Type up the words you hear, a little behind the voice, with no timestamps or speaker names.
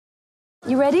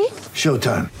You ready?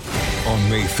 Showtime. On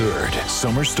May 3rd,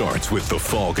 summer starts with The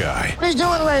Fall Guy. Let's do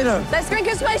it later. Let's drink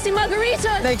a spicy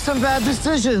margarita. Make some bad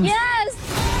decisions. Yes!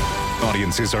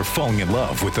 Audiences are falling in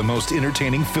love with the most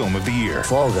entertaining film of the year.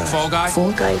 Fall Guy. Fall Guy?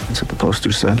 Fall Guy. That's what the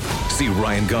poster said. See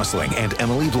Ryan Gosling and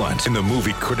Emily Blunt in the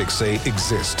movie critics say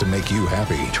exists to make you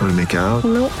happy. Trying to make it out?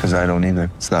 Nope. Because I don't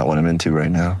either. It's not what I'm into right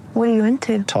now. What are you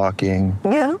into? Talking.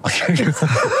 Yeah.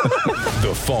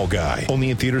 The Fall Guy.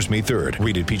 Only in theaters May 3rd.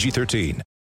 Rated PG-13.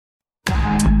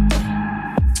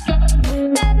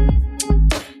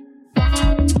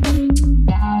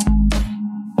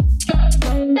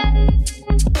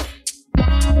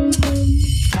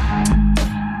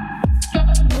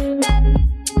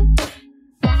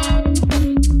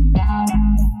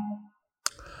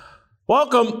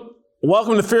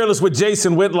 Welcome to Fearless with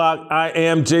Jason Whitlock. I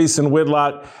am Jason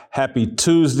Whitlock. Happy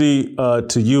Tuesday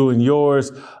to you and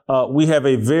yours. We have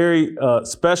a very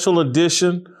special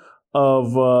edition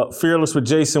of Fearless with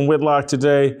Jason Whitlock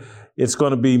today. It's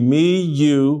going to be me,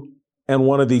 you, and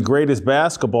one of the greatest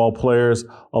basketball players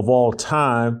of all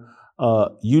time.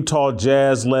 Utah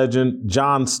Jazz legend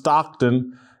John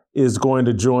Stockton is going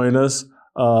to join us.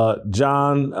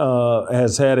 John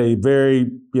has had a very,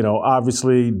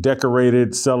 obviously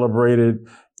decorated, celebrated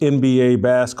NBA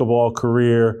basketball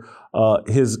career.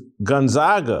 His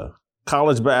Gonzaga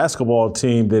college basketball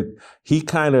team that he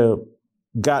kind of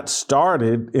got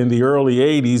started in the early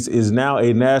 80s is now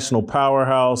a national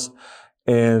powerhouse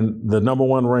and the number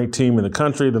one ranked team in the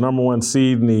country, the number one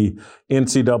seed in the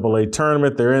NCAA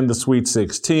tournament. They're in the Sweet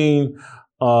 16.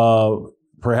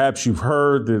 Perhaps you've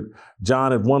heard that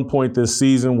John at one point this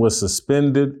season was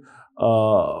suspended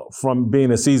from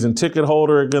being a season ticket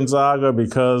holder at Gonzaga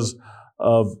because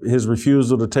of his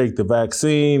refusal to take the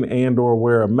vaccine and or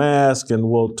wear a mask. And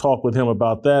we'll talk with him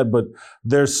about that. But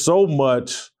there's so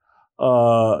much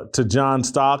to John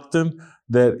Stockton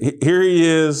that here he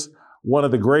is, one of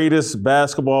the greatest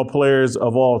basketball players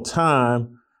of all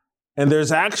time. And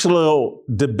there's actual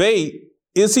debate.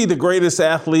 Is he the greatest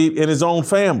athlete in his own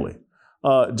family?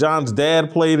 John's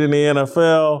dad played in the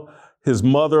NFL. His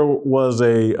mother was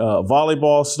a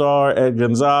volleyball star at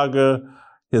Gonzaga.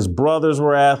 His brothers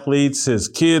were athletes. His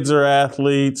kids are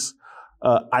athletes.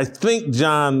 I think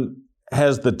John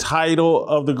has the title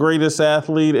of the greatest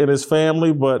athlete in his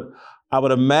family, but I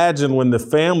would imagine when the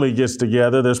family gets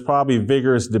together, there's probably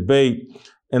vigorous debate.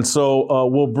 And so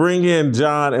we'll bring in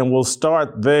John and we'll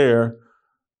start there.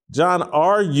 John,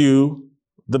 are you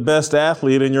the best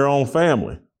athlete in your own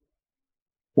family?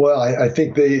 Well, I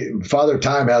think the Father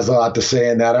Time has a lot to say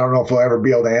in that. I don't know if we'll ever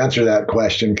be able to answer that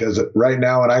question because right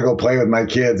now when I go play with my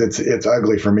kids, it's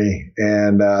ugly for me.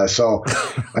 And so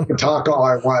I can talk all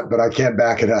I want, but I can't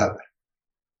back it up.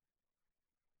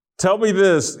 Tell me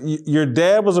this. Your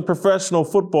dad was a professional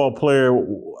football player.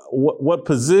 What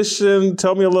position?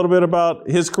 Tell me a little bit about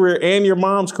his career and your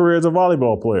mom's career as a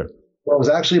volleyball player. Well, it was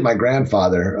actually my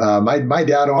grandfather. My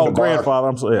dad owned a bar. Grandfather.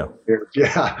 I'm sorry. Yeah.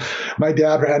 Yeah. My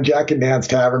dad ran Jack and Dan's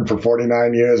Tavern for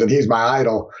 49 years, and he's my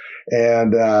idol.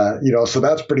 And, so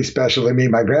that's pretty special to me.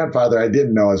 My grandfather, I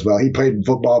didn't know as well. He played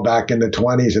football back in the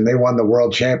 20s, and they won the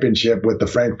world championship with the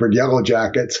Frankfurt Yellow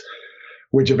Jackets,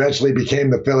 which eventually became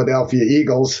the Philadelphia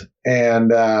Eagles. And,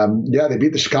 they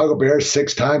beat the Chicago Bears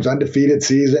 6 times, undefeated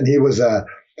season. He was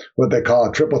what they call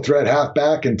a triple threat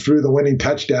halfback and threw the winning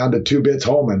touchdown to Two-Bits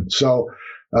Holman. So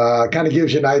kind of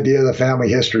gives you an idea of the family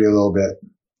history a little bit.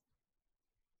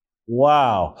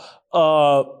 Wow.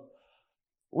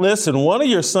 Listen, one of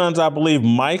your sons, I believe,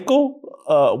 Michael,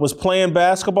 was playing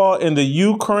basketball in the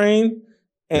Ukraine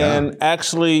and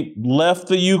actually left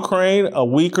the Ukraine a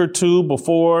week or two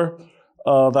before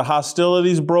the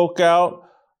hostilities broke out.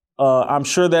 I'm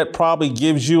sure that probably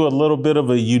gives you a little bit of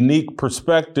a unique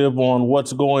perspective on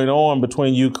what's going on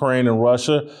between Ukraine and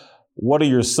Russia. What are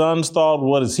your son's thoughts?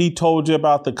 What has he told you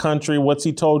about the country? What's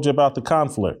he told you about the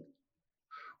conflict?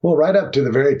 Well, right up to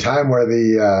the very time where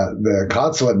the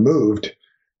consulate moved,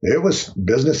 it was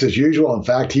business as usual. In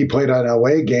fact, he played an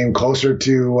away game closer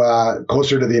to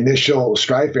the initial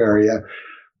strife area.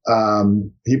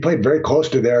 He played very close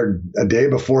to there a day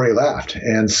before he left.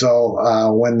 And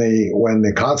so when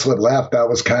the consulate left, that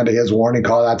was kind of his warning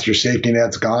call. That's your safety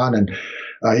net's gone. And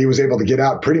he was able to get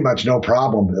out pretty much no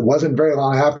problem. It wasn't very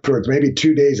long afterwards, maybe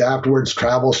 2 days afterwards,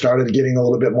 travel started getting a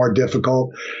little bit more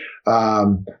difficult.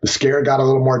 The scare got a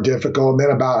little more difficult. And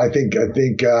then about, I think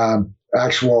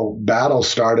actual battle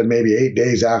started maybe 8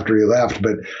 days after he left,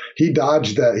 but he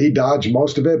dodged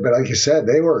most of it. But like you said,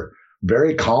 they were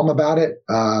very calm about it.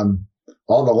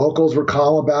 All the locals were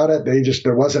calm about it.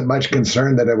 There wasn't much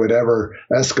concern that it would ever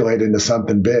escalate into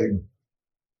something big.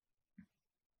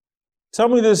 Tell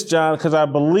me this, John, because I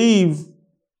believe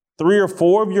 3 or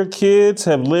 4 of your kids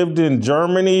have lived in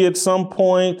Germany at some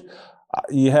point.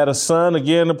 You had a son,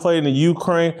 again, that played in the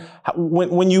Ukraine.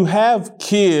 When you have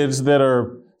kids that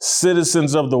are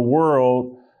citizens of the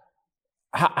world,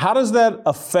 how does that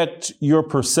affect your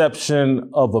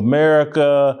perception of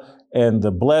America and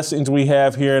the blessings we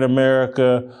have here in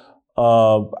America?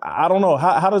 I don't know.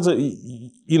 How does it,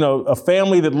 a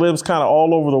family that lives kind of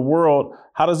all over the world,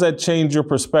 how does that change your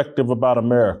perspective about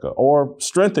America or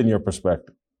strengthen your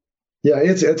perspective? Yeah,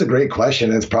 it's a great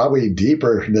question. It's probably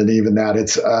deeper than even that.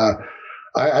 It's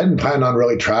I didn't plan on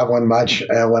really traveling much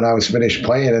when I was finished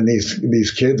playing, and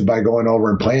these kids, by going over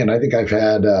and playing, I think I've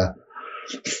had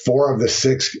 4 of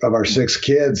our 6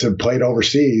 kids have played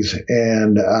overseas,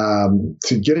 and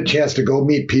to get a chance to go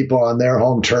meet people on their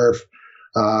home turf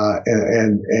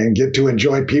and get to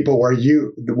enjoy people where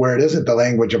it isn't the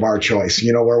language of our choice,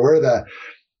 where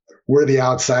we're the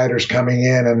outsiders coming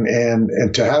in,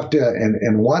 and to have to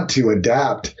and want to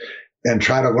adapt and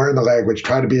try to learn the language,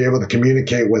 try to be able to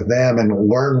communicate with them and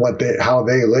learn how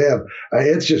they live.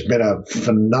 It's just been a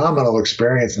phenomenal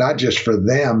experience, not just for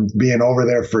them being over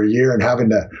there for years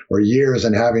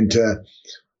and having to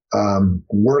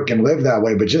work and live that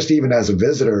way, but just even as a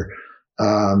visitor.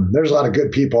 There's a lot of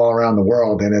good people all around the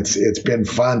world, and it's been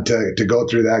fun to go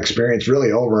through that experience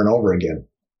really over and over again.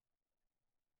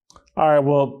 All right.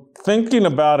 Well, thinking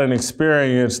about an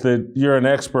experience that you're an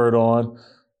expert on,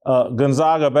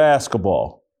 Gonzaga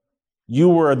basketball. You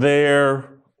were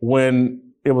there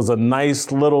when it was a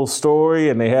nice little story,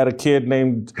 and they had a kid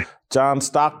named John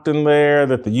Stockton there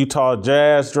that the Utah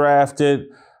Jazz drafted,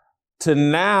 to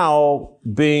now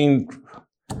being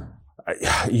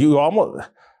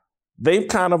they've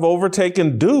kind of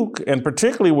overtaken Duke, and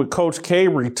particularly with Coach K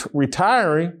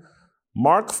retiring,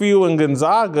 Mark Few and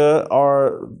Gonzaga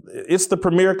it's the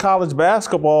premier college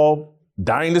basketball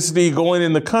dynasty going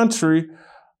in the country.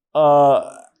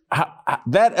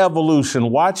 That evolution,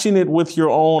 watching it with your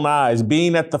own eyes,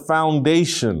 being at the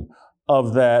foundation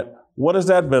of that, what has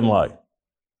that been like?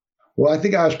 Well, I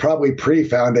think I was probably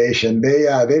pre-foundation. They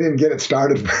didn't get it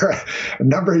started for a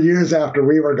number of years after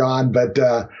we were gone, but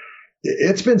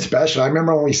it's been special. I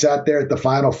remember when we sat there at the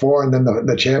Final Four, and then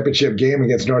the championship game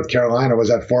against North Carolina was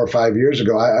that 4 or 5 years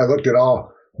ago. I looked at a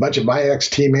bunch of my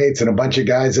ex-teammates and a bunch of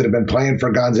guys that have been playing for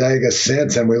Gonzaga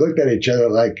since, and we looked at each other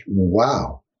like,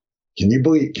 wow. Can you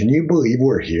believe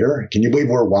we're here? Can you believe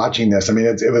we're watching this? I mean,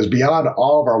 it was beyond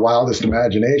all of our wildest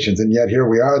imaginations, and yet here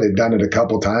we are. They've done it a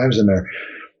couple times, and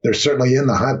they're certainly in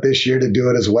the hunt this year to do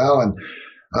it as well. And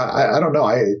I don't know.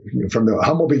 From the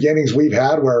humble beginnings we've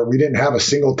had, where we didn't have a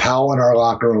single towel in our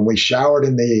locker room, we showered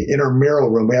in the intramural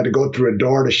room. We had to go through a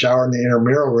door to shower in the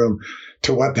intramural room,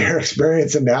 to what they're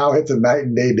experiencing now. It's a night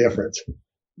and day difference.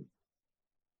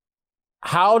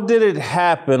 How did it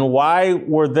happen? Why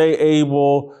were they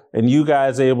able, and you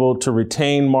guys able, to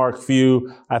retain Mark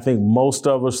Few? I think most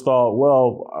of us thought,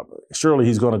 well, surely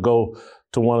he's going to go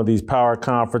to one of these power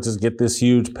conferences, get this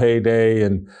huge payday,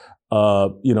 and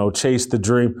chase the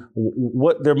dream.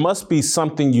 There must be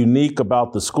something unique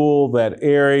about the school, that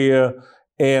area,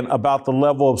 and about the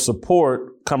level of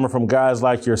support coming from guys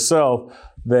like yourself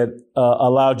that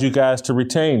allowed you guys to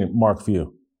retain Mark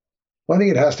Few. Well, I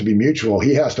think it has to be mutual.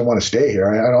 He has to want to stay here.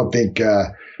 I don't think,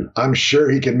 I'm sure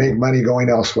he can make money going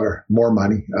elsewhere, more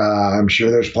money. I'm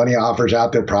sure there's plenty of offers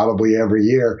out there probably every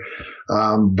year.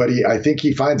 But I think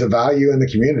he finds a value in the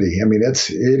community. I mean, it's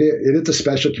a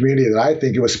special community that I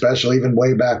think it was special even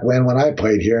way back when I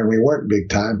played here and we weren't big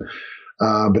time.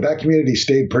 But that community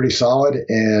stayed pretty solid,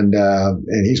 and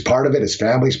he's part of it. His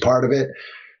family's part of it.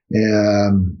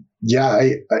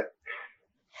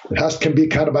 It can be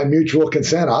kind of by mutual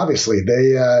consent. Obviously,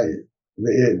 the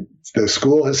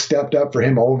school has stepped up for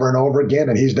him over and over again,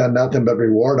 and he's done nothing but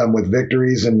reward them with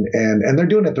victories, and they're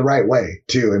doing it the right way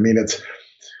too. I mean,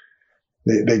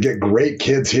 they get great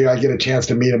kids here. I get a chance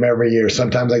to meet them every year.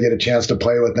 Sometimes I get a chance to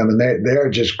play with them, and they're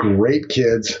just great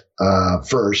kids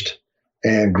first,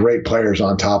 and great players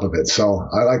on top of it. So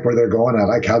I like where they're going. I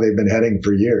like how they've been heading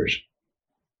for years.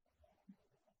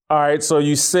 All right, so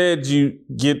you said you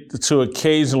get to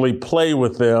occasionally play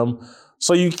with them,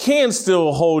 so you can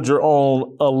still hold your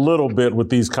own a little bit with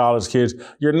these college kids.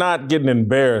 You're not getting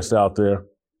embarrassed out there.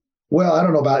 Well, I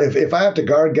don't know about if I have to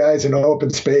guard guys in open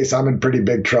space, I'm in pretty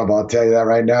big trouble. I'll tell you that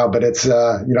right now. But it's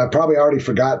I probably already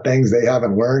forgot things they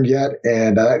haven't learned yet,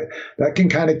 and that can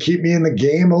kind of keep me in the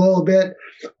game a little bit.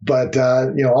 But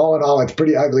all in all, it's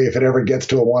pretty ugly if it ever gets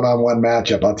to a one-on-one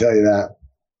matchup. I'll tell you that.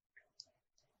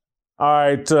 All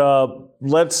right,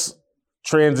 let's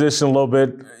transition a little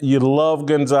bit. You love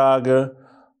Gonzaga.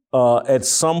 At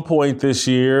some point this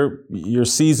year, your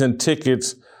season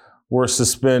tickets were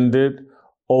suspended.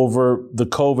 over the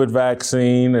COVID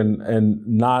vaccine and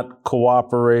not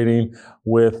cooperating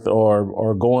with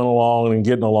or going along and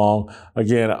getting along.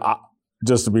 Again,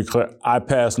 just to be clear, I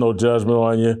pass no judgment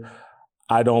on you.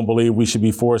 I don't believe we should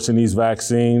be forcing these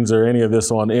vaccines or any of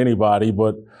this on anybody.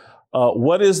 But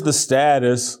what is the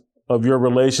status of your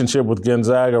relationship with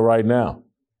Gonzaga right now?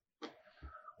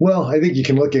 Well, I think you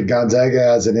can look at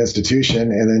Gonzaga as an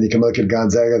institution, and then you can look at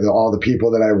Gonzaga, all the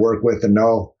people that I work with and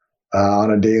know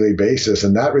on a daily basis,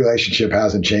 and that relationship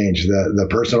hasn't changed. The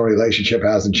personal relationship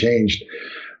hasn't changed.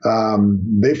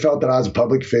 They felt that I was a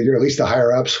public figure, at least the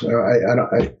higher ups.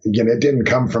 Again, it didn't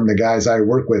come from the guys I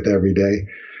work with every day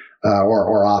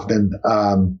or often.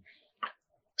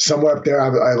 Somewhere up there,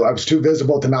 I was too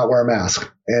visible to not wear a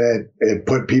mask, and it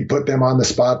put them on the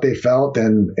spot they felt,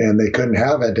 and they couldn't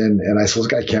have it. And I said,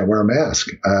 "Look, I can't wear a mask.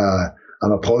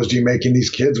 I'm opposed to you making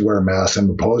these kids wear masks. I'm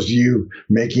opposed to you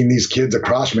making these kids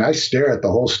across me." I stare at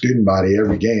the whole student body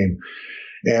every game,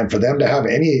 and for them to have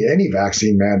any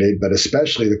vaccine mandate, but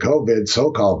especially the COVID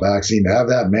so-called vaccine, to have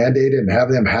that mandated and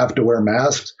have them have to wear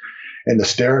masks and to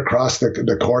stare across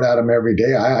the court at them every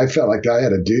day, I felt like I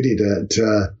had a duty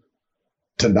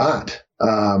to not.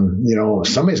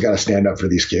 Somebody's got to stand up for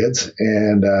these kids.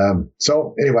 And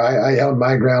so anyway, I held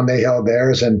my ground, they held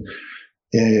theirs, and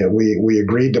we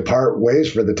agreed to part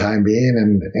ways for the time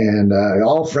being, and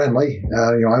all friendly.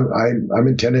 I'm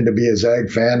intending to be a Zag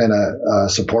fan and a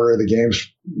supporter of the games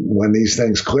when these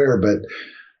things clear. But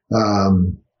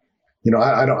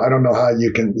I don't know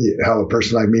how a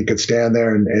person like me could stand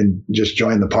there and just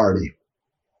join the party.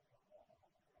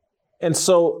 And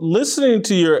so, listening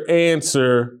to your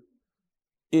answer,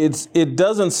 it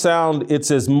doesn't sound it's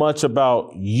as much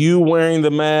about you wearing the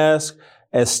mask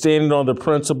as standing on the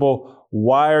principle.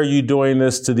 Why are you doing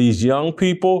this to these young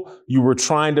people? You were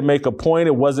trying to make a point.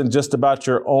 It wasn't just about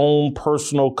your own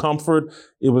personal comfort.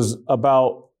 It was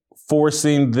about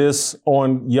forcing this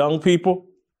on young people.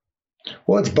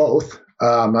 Well, it's both.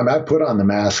 I put on the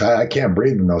mask. I can't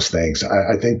breathe in those things.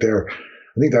 I think they're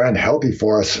unhealthy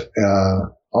for us.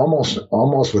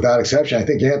 Almost without exception. I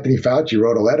think Anthony Fauci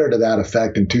wrote a letter to that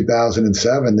effect in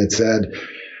 2007 that said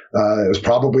it was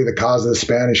probably the cause of the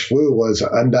Spanish flu was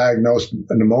undiagnosed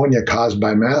pneumonia caused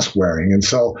by mask wearing. And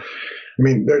so, I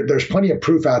mean, there's plenty of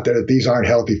proof out there that these aren't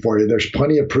healthy for you. There's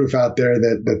plenty of proof out there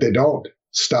that they don't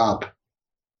stop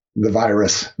the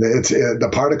virus. The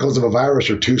particles of a virus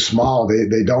are too small.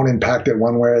 They don't impact it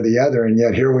one way or the other. And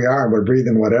yet here we are, and we're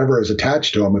breathing whatever is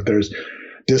attached to them. If there's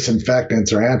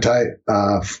disinfectants or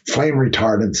anti-flame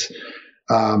retardants,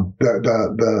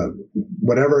 the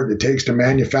whatever it takes to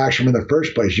manufacture them in the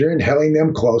first place, you're inhaling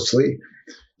them closely.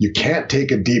 You can't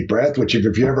take a deep breath, which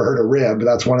if you ever heard a rib,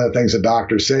 that's one of the things the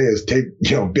doctors say is take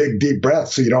big deep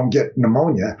breaths so you don't get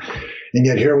pneumonia. And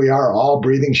yet here we are, all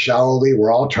breathing shallowly.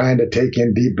 We're all trying to take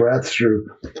in deep breaths through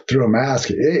a mask.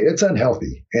 It's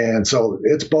unhealthy. And so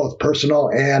it's both personal,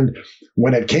 and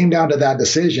when it came down to that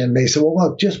decision, they said, well,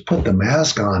 look, just put the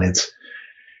mask on. It's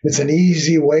an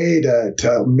easy way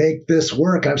to make this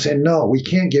work. I'm saying, no, we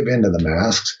can't give in to the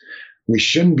masks. We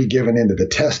shouldn't be giving into the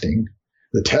testing.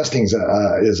 The testing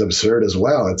is absurd as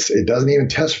well. It doesn't even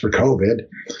test for COVID.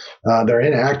 They're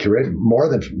inaccurate. More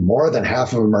than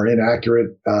half of them are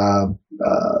inaccurate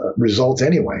results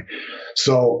anyway.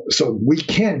 So we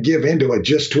can't give into it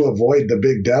just to avoid the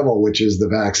big devil, which is the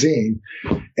vaccine.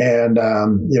 And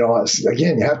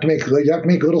again, you have to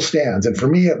make little stands. And for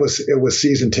me, it was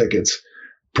season tickets,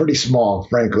 pretty small,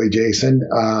 frankly, Jason.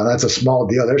 That's a small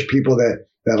deal. There's people that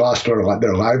lost their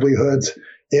livelihoods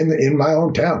in my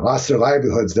hometown, lost their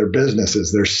livelihoods, their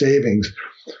businesses, their savings,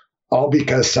 all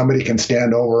because somebody can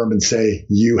stand over them and say,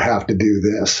 you have to do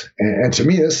this. And to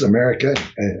me, this is America,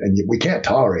 and we can't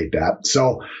tolerate that.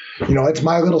 So, it's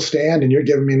my little stand, and you're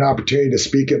giving me an opportunity to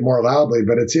speak it more loudly,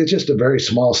 but it's just a very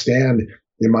small stand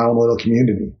in my own little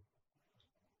community.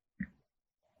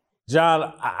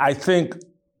 John, I think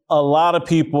a lot of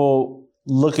people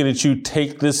looking at you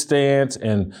take this stance,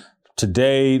 and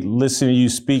today, listening to you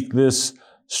speak this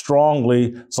strongly,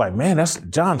 it's like, man, that's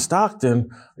John Stockton.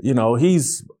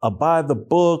 He's a by the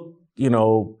book,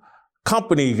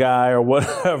 company guy or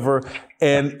whatever.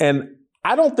 And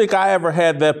I don't think I ever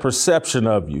had that perception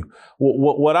of you.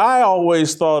 What I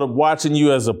always thought of watching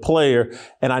you as a player,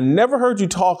 and I never heard you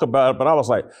talk about it, but I was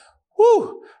like,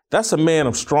 whew, that's a man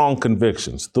of strong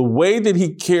convictions. The way that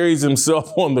he carries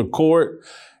himself on the court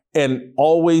and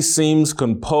always seems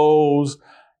composed,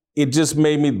 it just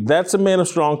made me, that's a man of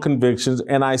strong convictions.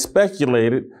 And I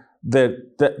speculated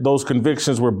that those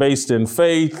convictions were based in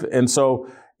faith. And so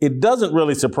it doesn't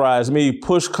really surprise me.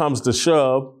 Push comes to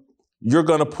shove, you're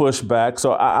going to push back.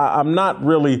 So I'm not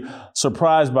really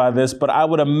surprised by this, but I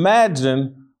would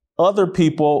imagine other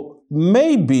people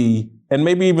maybe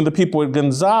even the people at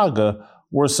Gonzaga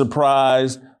were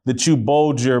surprised that you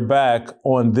bowled your back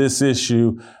on this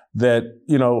issue that,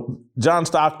 John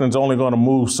Stockton's only going to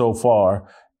move so far.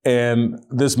 And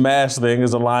this mask thing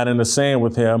is a line in the sand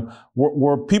with him.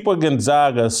 Were people at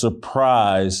Gonzaga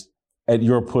surprised at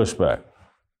your pushback?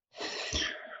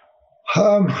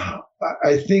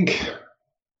 I think,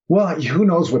 well, who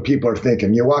knows what people are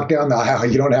thinking? You walk down the aisle,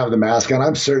 you don't have the mask on.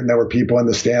 I'm certain there were people in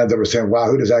the stands that were saying, wow,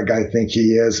 who does that guy think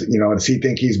he is? Does he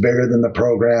think he's bigger than the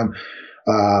program?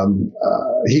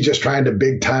 He's just trying to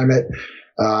big time it.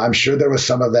 I'm sure there was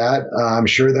some of that. I'm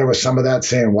sure there was some of that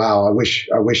saying, wow, I wish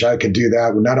I could do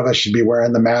that. None of us should be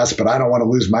wearing the mask, but I don't want to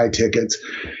lose my tickets.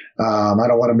 I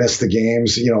don't want to miss the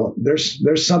games.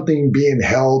 There's something being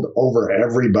held over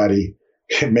everybody,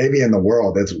 maybe in the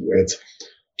world. It's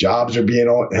jobs are being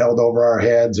held over our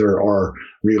heads, or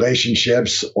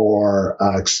relationships, or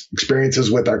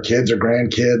experiences with our kids or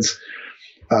grandkids.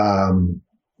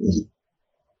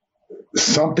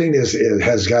 Something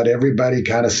has got everybody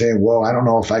kind of saying, "Whoa, I don't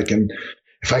know if I can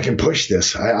push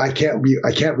this. I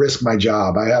can't risk my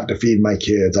job. I have to feed my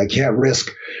kids. I can't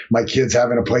risk my kids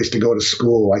having a place to go to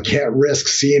school. I can't risk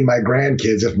seeing my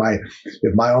grandkids if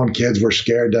my own kids were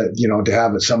scared to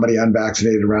have somebody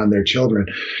unvaccinated around their children."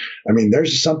 I mean, there's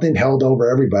just something held over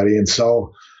everybody, and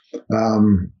so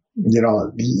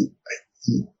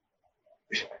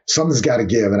something's got to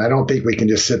give, and I don't think we can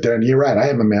just sit there. And you're right, I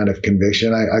am a man of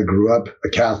conviction. I grew up a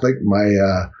Catholic.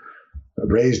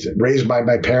 Raised by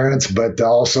my parents, but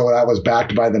also I was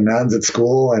backed by the nuns at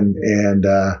school, and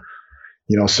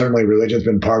certainly religion's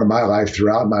been part of my life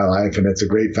throughout my life, and it's a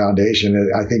great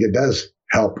foundation. I think it does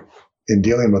help in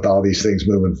dealing with all these things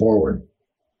moving forward.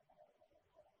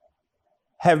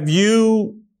 Have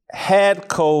you had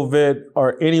COVID,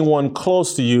 or anyone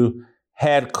close to you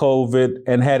had COVID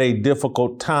and had a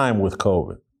difficult time with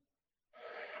COVID?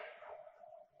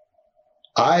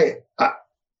 I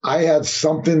had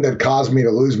something that caused me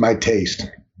to lose my taste.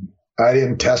 I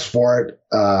didn't test for it.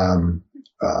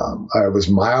 I was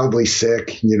mildly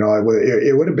sick.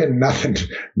 It would have been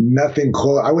nothing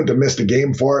close. I wouldn't have missed a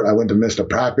game for it. I wouldn't have missed a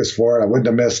practice for it. I wouldn't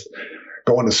have missed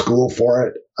going to school for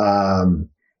it.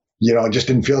 It just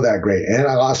didn't feel that great. And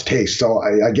I lost taste. So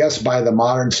I guess by the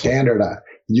modern standard,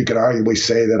 you could arguably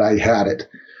say that I had it.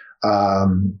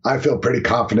 I feel pretty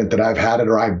confident that I've had it,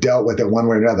 or I've dealt with it one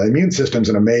way or another. The immune system's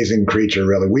an amazing creature,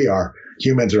 really.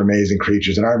 Humans are amazing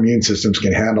creatures, and our immune systems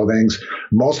can handle things.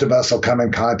 Most of us will come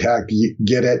in contact,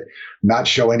 get it, not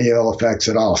show any ill effects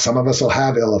at all. Some of us will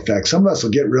have ill effects. Some of us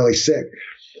will get really sick.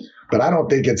 But I don't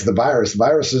think it's the virus.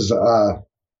 The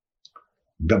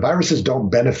viruses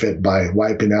don't benefit by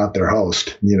wiping out their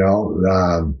host.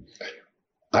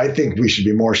 I think we should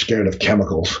be more scared of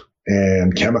chemicals,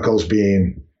 and chemicals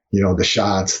being the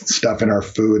shots, stuff in our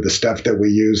food, the stuff that we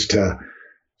use to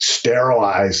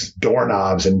sterilize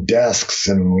doorknobs and desks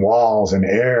and walls and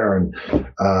air. And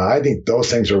I think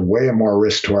those things are way more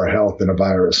risk to our health than a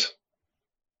virus.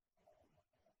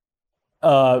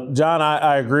 John,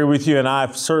 I agree with you. And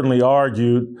I've certainly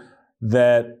argued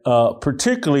that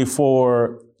particularly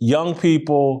for young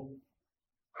people,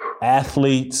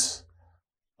 athletes,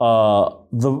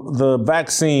 the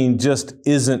vaccine just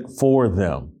isn't for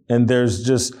them. And there's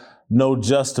just no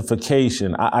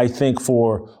justification. I think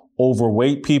for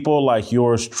overweight people like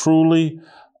yours truly,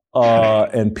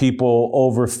 and people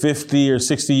over 50 or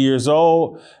 60 years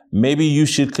old, maybe you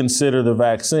should consider the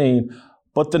vaccine.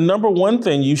 But the number one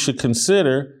thing you should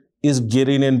consider is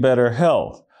getting in better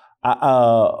health.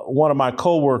 One of my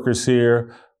coworkers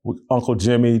here, Uncle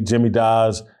Jimmy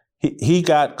Dawes, he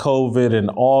got COVID in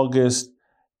August,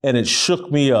 and it shook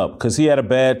me up because he had a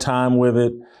bad time with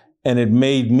it. And it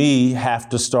made me have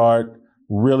to start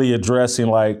really addressing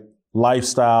like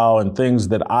lifestyle and things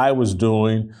that I was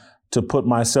doing to put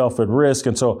myself at risk.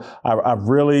 And so I've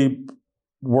really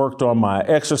worked on my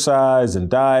exercise and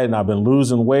diet, and I've been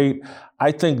losing weight.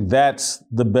 I think that's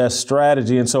the best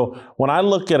strategy. And so when I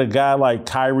look at a guy like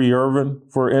Kyrie Irving,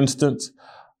 for instance,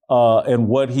 and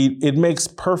it makes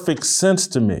perfect sense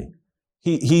to me.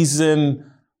 He's in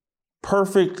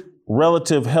perfect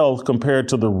relative health compared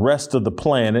to the rest of the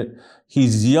planet.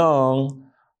 He's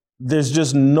young. There's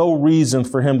just no reason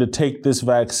for him to take this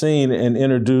vaccine and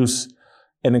introduce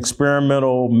an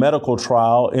experimental medical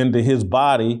trial into his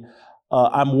body.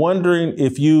 I'm wondering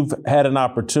if you've had an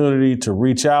opportunity to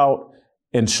reach out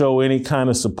and show any kind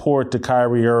of support to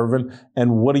Kyrie Irving,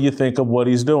 and what do you think of what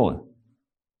he's doing?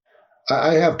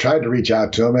 I have tried to reach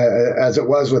out to him, as it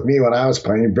was with me when I was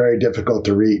playing, very difficult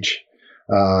to reach.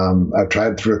 I've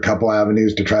tried through a couple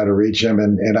avenues to try to reach him,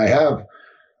 and I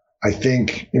I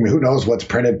think, I mean, who knows what's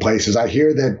printed places. I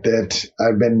hear that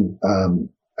I've been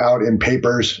out in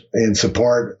papers in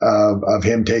support of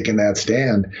him taking that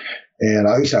stand. And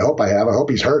at least I hope I have. I hope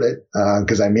he's heard it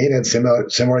because I mean it.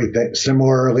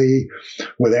 Similarly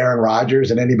with Aaron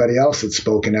Rodgers and anybody else that's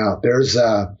spoken out.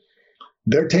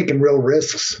 They're taking real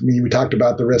risks. I mean, we talked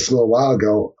about the risks a little while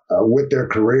ago with their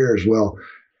careers. Well,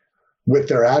 with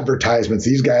their advertisements,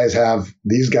 these guys have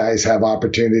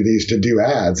opportunities to do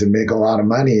ads and make a lot of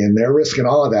money, and they're risking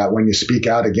all of that when you speak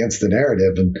out against the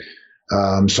narrative. And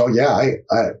so, yeah,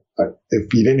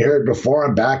 if you didn't hear it before,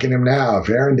 I'm backing him now. If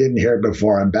Aaron didn't hear it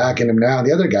before, I'm backing him now.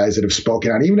 The other guys that have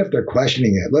spoken out, even if they're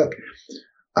questioning it, look,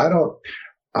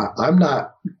 I'm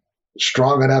not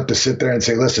strong enough to sit there and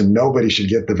say, listen, nobody should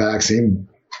get the vaccine.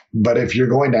 But if you're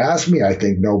going to ask me, I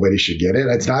think nobody should get it.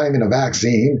 It's not even a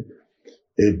vaccine.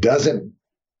 It doesn't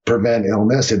prevent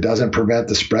illness. It doesn't prevent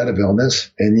the spread of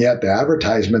illness. And yet the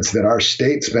advertisements that our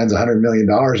state spends $100 million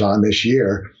on this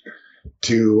year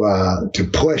to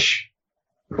push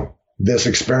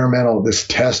this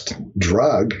test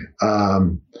drug,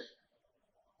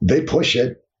 they push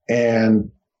it,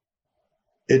 and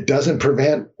it doesn't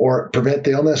prevent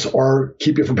the illness or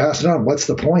keep you from passing it on. What's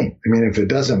the point? I mean, if it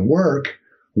doesn't work,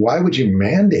 why would you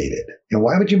mandate it? And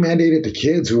why would you mandate it to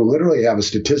kids who literally have a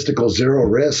statistical zero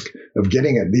risk of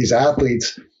getting it? These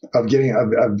athletes of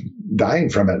dying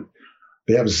from it.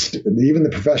 They have, even the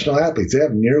professional athletes, they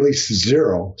have nearly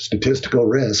zero statistical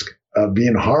risk of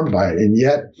being harmed by it. And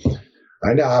yet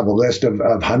I now have a list of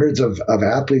hundreds of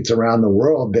athletes around the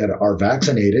world that are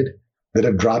vaccinated that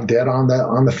have dropped dead on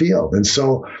the field. And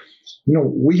so, you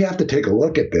know, we have to take a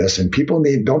look at this, and people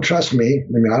don't trust me. I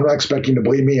mean, I'm not expecting you to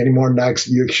believe me any more than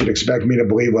you should expect me to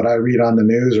believe what I read on the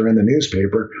news or in the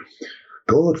newspaper.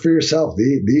 Go look for yourself.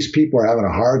 These people are having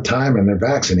a hard time and they're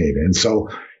vaccinated. And so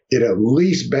it at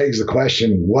least begs the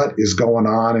question, what is going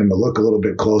on, and to look a little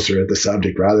bit closer at the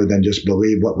subject rather than just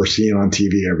believe what we're seeing on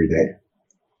TV every day.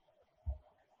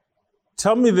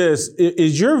 Tell me this,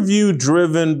 is your view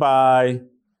driven by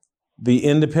the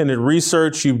independent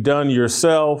research you've done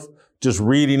yourself, just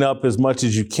reading up as much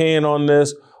as you can on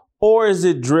this, or is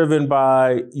it driven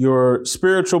by your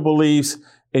spiritual beliefs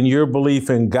and your belief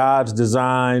in God's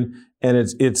design, and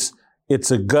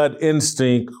it's a gut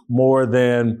instinct more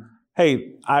than,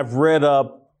 hey, I've read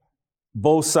up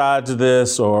both sides of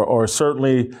this, or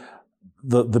certainly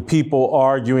the people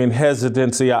arguing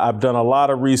hesitancy, I've done a lot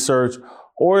of research,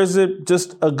 or is it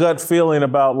just a gut feeling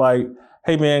about like,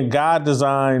 hey man, God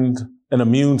designed an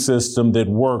immune system that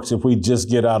works if we just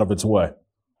get out of its way?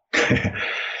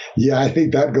 Yeah, I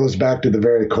think that goes back to the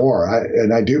very core.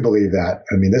 I do believe that.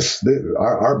 I mean,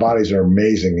 our bodies are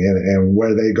amazing, and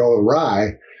where they go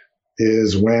awry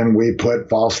is when we put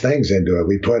false things into it.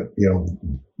 We put,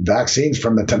 vaccines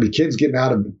from the time kids getting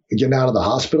out of the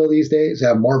hospital these days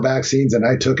have more vaccines than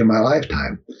I took in my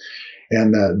lifetime.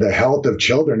 And the health of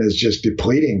children is just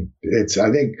depleting.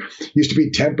 I think used to be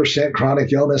 10%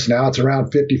 chronic illness. Now it's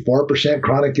around 54%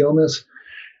 chronic illness.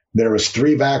 There was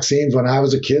 3 vaccines when I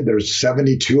was a kid. There's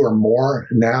 72 or more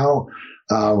now.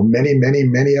 Many of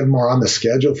them are on the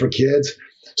schedule for kids.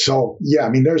 So yeah, I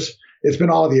mean, it's been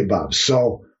all of the above.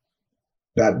 So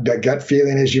that gut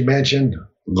feeling, as you mentioned,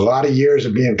 a lot of years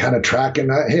of being kind of tracking.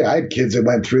 Hey, I had kids that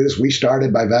went through this. We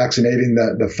started by vaccinating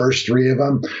the first 3 of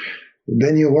them.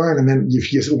 Then you learn, and then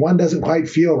one doesn't quite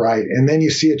feel right, and then you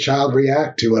see a child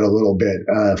react to it a little bit.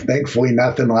 Thankfully,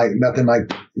 nothing like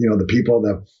the people,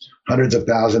 the hundreds of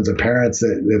thousands of parents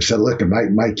that have said, "Look,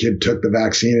 my kid took the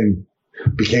vaccine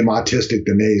and became autistic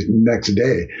the next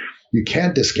day." You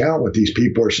can't discount what these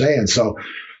people are saying. So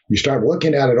you start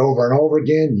looking at it over and over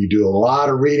again. You do a lot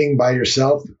of reading by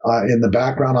yourself in the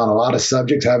background on a lot of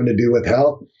subjects having to do with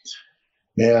health.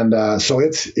 And so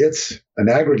it's an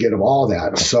aggregate of all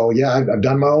that. So, yeah, I've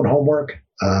done my own homework,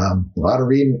 a lot of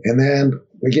reading. And then,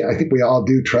 again, I think we all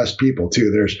do trust people, too.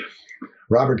 There's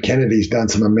Robert Kennedy's done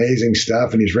some amazing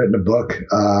stuff, and he's written a book,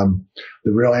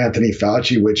 The Real Anthony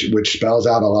Fauci, which spells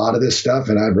out a lot of this stuff.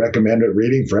 And I'd recommend it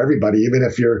reading for everybody, even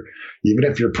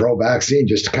if you're pro-vaccine,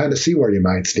 just to kind of see where you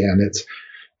might stand. It's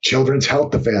Children's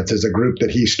Health Defense is a group that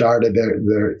he started.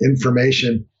 Their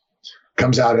information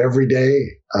comes out every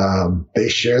day. They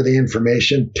share the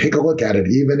information. Take a look at it,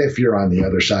 even if you're on the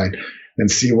other side, and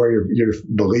see where your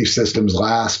belief systems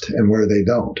last and where they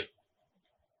don't.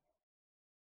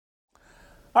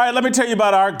 All right, let me tell you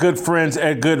about our good friends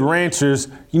at Good Ranchers.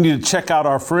 You need to check out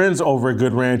our friends over at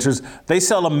Good Ranchers. They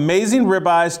sell amazing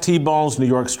ribeyes, T-bones, New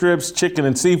York strips, chicken,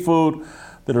 and seafood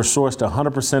that are sourced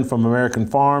 100% from American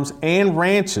farms and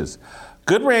ranches.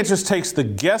 Good Ranchers takes the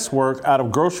guesswork out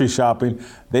of grocery shopping.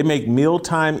 They make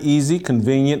mealtime easy,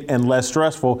 convenient, and less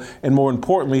stressful. And more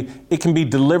importantly, it can be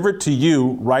delivered to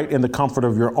you right in the comfort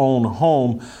of your own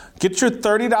home. Get your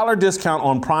 $30 discount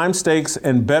on prime steaks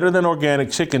and better than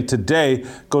organic chicken today.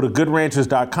 Go to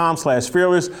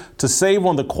goodranchers.com/fearless to save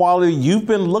on the quality you've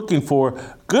been looking for.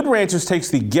 Good Ranchers takes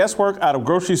the guesswork out of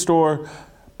grocery store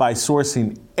by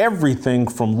sourcing everything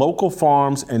from local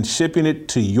farms and shipping it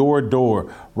to your door.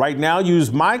 Right now,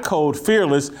 use my code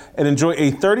FEARLESS and enjoy a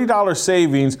 $30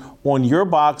 savings on your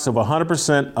box of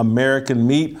 100% American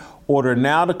meat. Order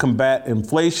now to combat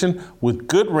inflation with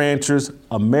Good Ranchers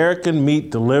American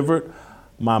meat delivered.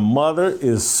 My mother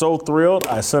is so thrilled.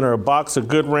 I sent her a box of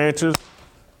Good Ranchers,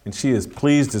 and she is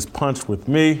pleased as punch with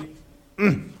me.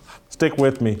 Stick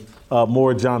with me.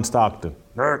 More John Stockton.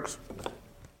 Next.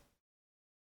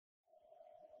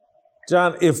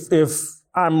 John, if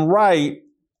I'm right,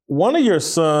 one of your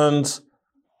sons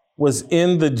was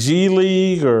in the G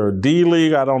League or D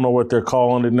League, I don't know what they're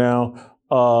calling it now,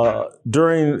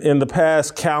 in the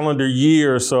past calendar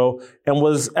year or so, and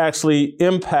was actually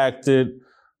impacted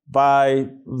by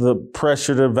the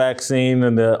pressure to vaccine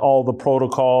and all the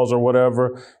protocols or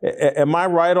whatever. Am I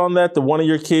right on that? That one of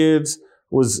your kids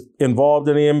was involved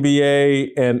in the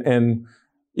NBA and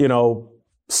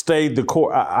stayed the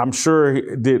course? I'm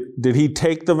sure. Did he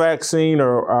take the vaccine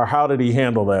or how did he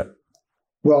handle that?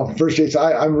 Well, first, Jason,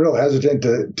 I'm real hesitant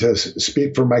to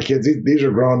speak for my kids. These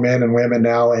are grown men and women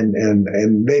now, and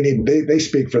they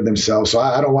speak for themselves. So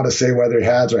I don't want to say whether he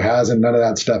has or hasn't, none of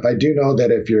that stuff. I do know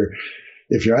that if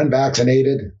you're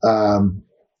unvaccinated,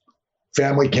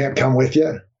 family can't come with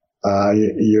you.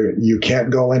 You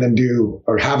can't go in and do,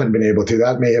 or haven't been able to.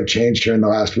 That may have changed here in the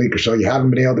last week or so. You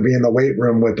haven't been able to be in the weight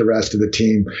room with the rest of the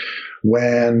team.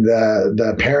 When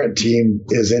the parent team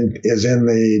is in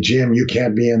the gym, you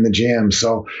can't be in the gym.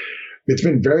 So it's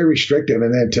been very restrictive.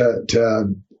 And then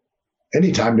to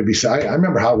any time to be, I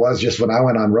remember how it was just when I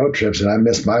went on road trips and I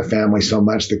missed my family so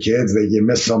much, the kids, that you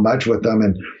miss so much with them.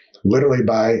 And literally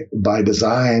by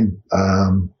design,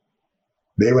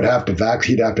 he'd have to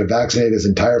vaccinate his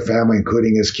entire family,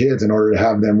 including his kids, in order to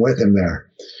have them with him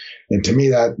there. And to me,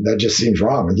 that just seems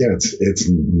wrong. Again, it's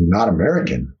not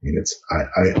American.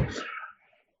 I mean,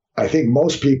 I think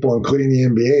most people, including the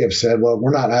NBA, have said, well,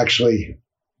 we're not actually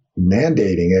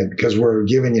mandating it because we're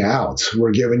giving you outs.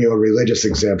 We're giving you a religious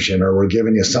exemption, or we're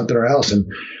giving you something or else. And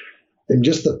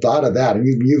just the thought of that, and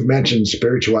you've mentioned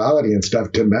spirituality and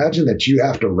stuff, to imagine that you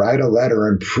have to write a letter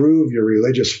and prove your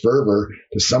religious fervor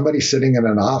to somebody sitting in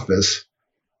an office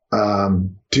to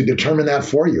determine that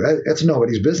for you. That's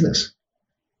nobody's business.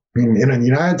 I mean, in the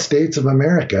United States of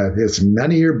America, it's none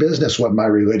of your business what my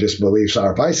religious beliefs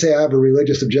are. If I say I have a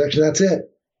religious objection, that's it.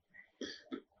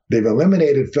 They've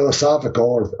eliminated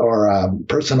philosophical or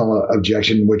personal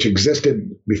objection, which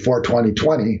existed before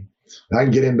 2020. I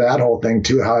can get into that whole thing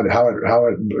too, how it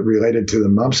related to the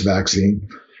mumps vaccine,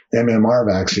 MMR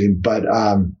vaccine. But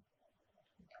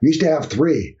we used to have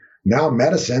 3. Now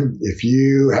medicine, if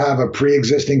you have a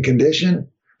pre-existing condition,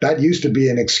 that used to be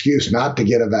an excuse not to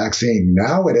get a vaccine.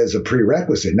 Now it is a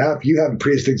prerequisite. Now, if you have a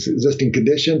pre-existing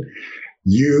condition,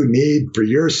 you need, for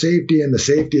your safety and the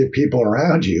safety of people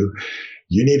around you,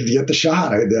 you need to get the shot.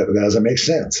 That doesn't make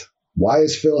sense. Why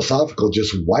is philosophical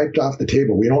just wiped off the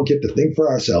table? We don't get to think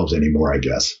for ourselves anymore, I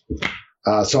guess.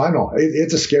 So I know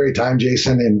it's a scary time,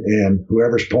 Jason, and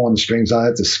whoever's pulling the strings on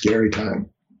it, it's a scary time.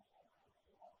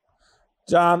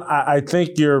 John, I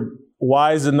think you're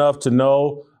wise enough to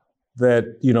know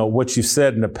that, what you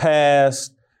said in the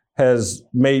past has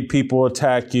made people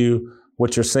attack you.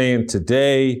 What you're saying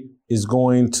today is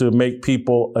going to make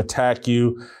people attack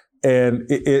you. And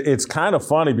it's kind of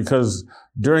funny because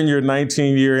during your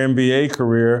 19-year NBA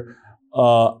career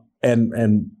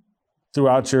and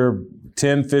throughout your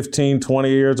 10, 15, 20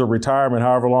 years of retirement,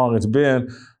 however long it's been,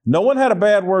 no one had a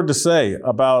bad word to say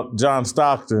about John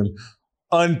Stockton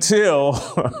until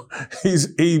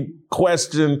he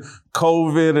questioned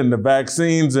COVID and the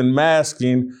vaccines and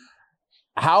masking.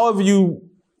 How have you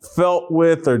felt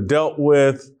with or dealt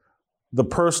with the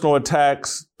personal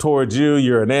attacks towards you?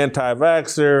 You're an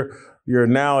anti-vaxxer. You're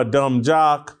now a dumb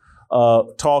jock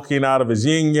talking out of his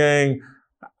yin-yang.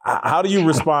 How do you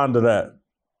respond to that?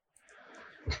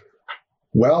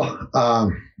 Well,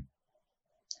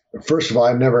 first of all,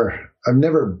 I've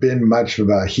never been much of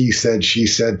a he said, she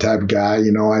said type guy.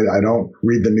 I don't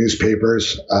read the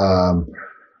newspapers.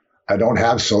 I don't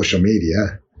have social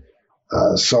media.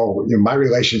 So my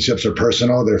relationships are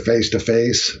personal. They're face to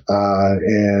face.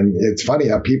 And it's funny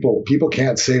how people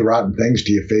can't say rotten things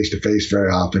to you face to face very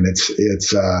often.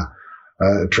 It's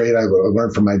A trait I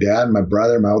learned from my dad and my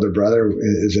brother. My older brother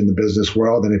is in the business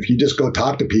world. And if you just go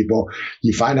talk to people,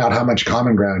 you find out how much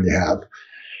common ground you have.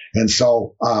 And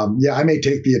so, I may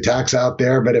take the attacks out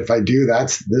there, but if I do,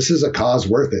 this is a cause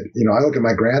worth it. You know, I look at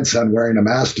my grandson wearing a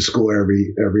mask to school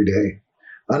every day.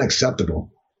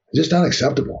 Unacceptable. Just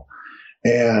unacceptable.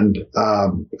 And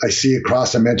I see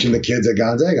across, I mentioned the kids at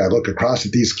Gonzaga. I look across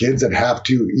at these kids that have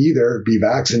to either be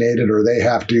vaccinated or they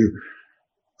have to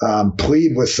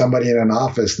plead with somebody in an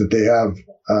office that they have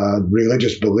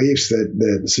religious beliefs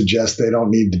that suggest they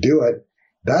don't need to do it.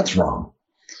 That's wrong.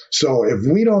 So if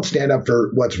we don't stand up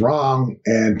for what's wrong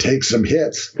and take some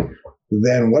hits,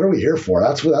 then what are we here for?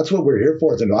 That's what we're here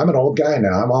for. I'm an old guy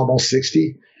now. I'm almost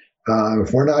 60.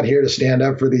 If we're not here to stand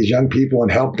up for these young people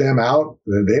and help them out,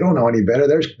 then they don't know any better.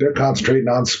 They're concentrating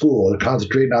on school. They're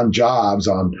concentrating on jobs,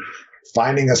 on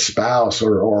finding a spouse,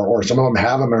 or some of them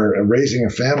have them or raising a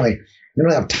family. They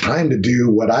don't have time to do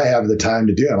what I have the time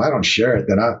to do. If I don't share it,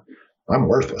 then I'm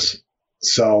worthless.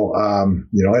 So,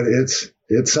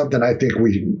 it's something I think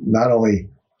we not only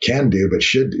can do, but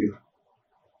should do.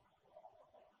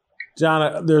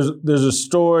 John, there's a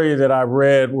story that I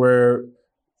read where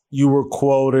you were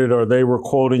quoted, or they were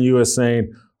quoting you as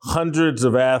saying hundreds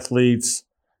of athletes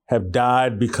have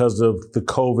died because of the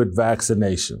COVID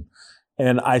vaccination.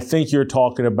 And I think you're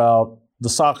talking about the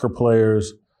soccer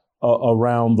players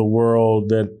around the world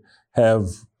that have,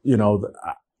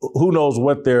 who knows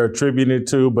what they're attributed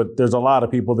to, but there's a lot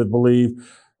of people that believe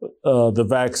the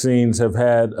vaccines have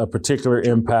had a particular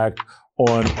impact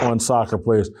on soccer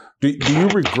players. Do you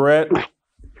regret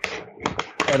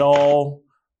at all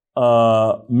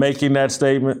making that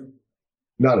statement?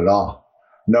 Not at all.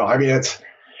 No, I mean,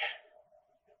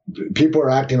 people are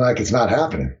acting like it's not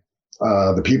happening.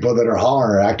 The people that are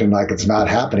hollering are acting like it's not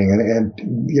happening. And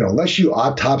unless you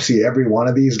autopsy every one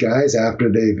of these guys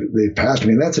after they've passed, I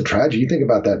mean, that's a tragedy. You think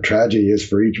about that tragedy is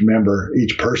for each member,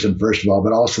 each person, first of all,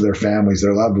 but also their families,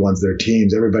 their loved ones, their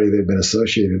teams, everybody they've been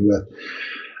associated with.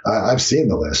 I've seen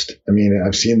the list. I mean,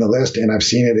 I've seen the list and I've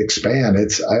seen it expand.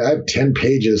 I have 10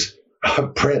 pages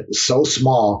of print so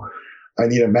small, I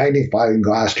need a magnifying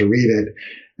glass to read it.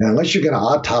 And unless you're going to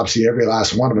autopsy every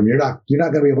last one of them, you're not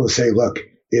going to be able to say, look,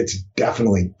 it's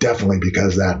definitely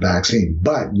because of that vaccine.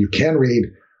 But you can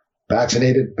read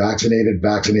vaccinated,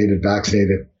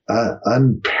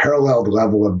 unparalleled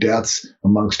level of deaths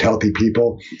amongst healthy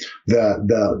people.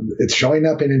 It's showing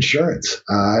up in insurance.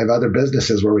 I have other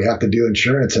businesses where we have to do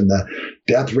insurance, and the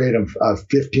death rate of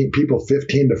 15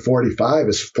 to 45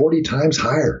 is 40 times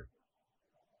higher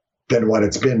than what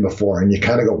it's been before. And you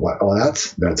kind of go, well,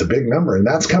 that's a big number. And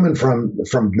that's coming from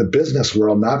the business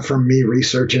world, not from me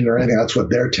researching or anything. That's what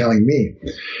they're telling me.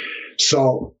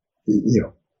 So,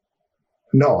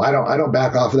 no, I don't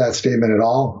back off of that statement at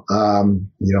all.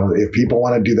 If people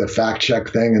want to do the fact check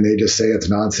thing and they just say it's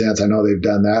nonsense, I know they've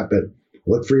done that, but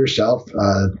look for yourself.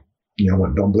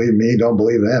 Don't believe me, don't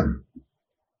believe them.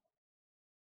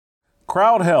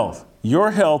 Crowd Health.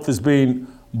 Your health is being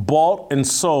bought and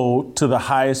sold to the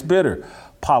highest bidder.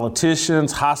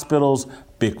 Politicians, hospitals,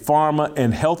 big pharma,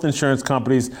 and health insurance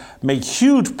companies make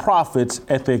huge profits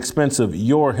at the expense of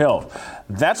your health.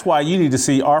 That's why you need to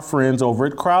see our friends over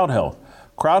at Crowd Health.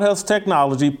 Crowd Health's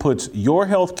technology puts your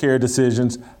healthcare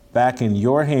decisions back in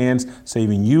your hands,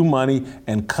 saving you money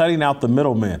and cutting out the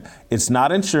middleman. It's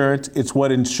not insurance, it's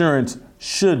what insurance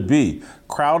should be.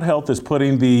 Crowd Health is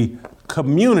putting the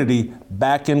community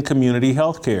back in community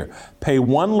healthcare. Pay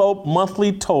one low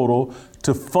monthly total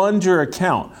to fund your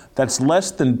account. That's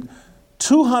less than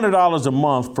 $200 a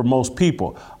month for most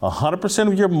people.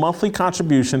 100% of your monthly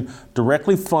contribution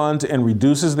directly funds and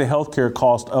reduces the healthcare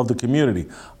cost of the community.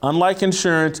 Unlike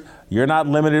insurance, you're not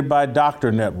limited by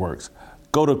doctor networks.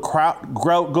 Go to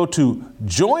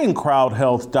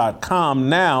joincrowdhealth.com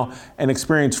now and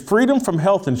experience freedom from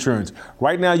health insurance.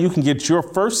 Right now, you can get your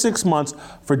first 6 months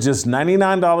for just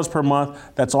 $99 per month.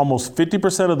 That's almost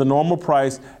 50% of the normal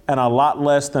price and a lot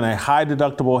less than a high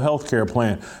deductible healthcare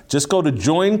plan. Just go to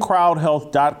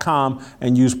joincrowdhealth.com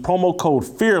and use promo code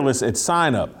FEARLESS at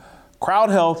sign up. Crowd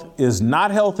Health is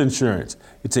not health insurance.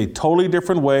 It's a totally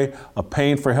different way of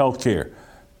paying for healthcare.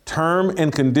 Term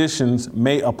and conditions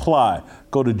may apply.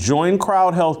 Go to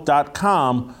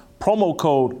joincrowdhealth.com, promo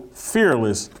code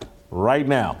FEARLESS right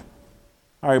now.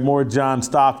 All right, more John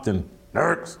Stockton.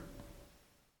 Nerds.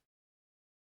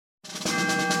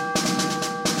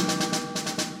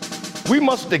 We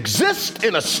must exist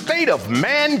in a state of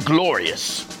man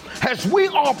glorious, as we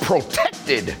are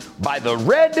protected by the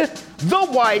red, the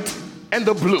white, and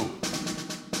the blue.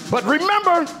 But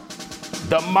remember,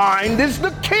 the mind is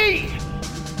the key.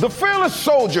 The fearless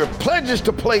soldier pledges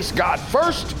to place God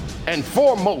first and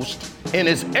foremost in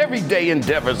his everyday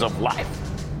endeavors of life.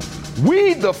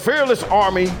 We, the Fearless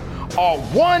Army, are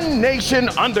one nation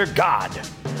under God,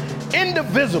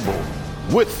 indivisible,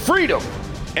 with freedom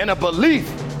and a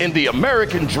belief in the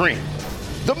American dream.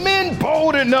 The men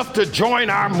bold enough to join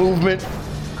our movement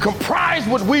comprise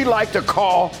what we like to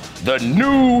call the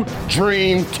New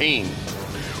Dream Team.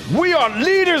 We are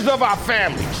leaders of our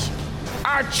families,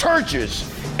 our churches,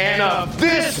 and of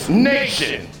this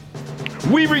nation.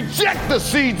 We reject the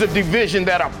seeds of division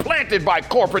that are planted by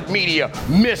corporate media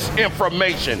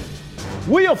misinformation.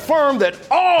 We affirm that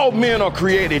all men are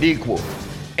created equal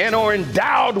and are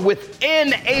endowed with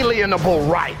inalienable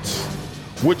rights,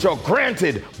 which are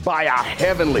granted by our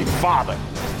Heavenly Father.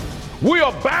 We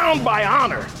are bound by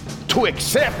honor to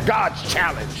accept God's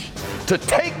challenge, to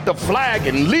take the flag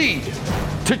and lead,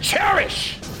 to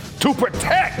cherish, to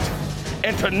protect,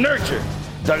 and to nurture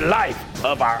the life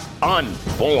of our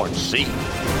unborn seed.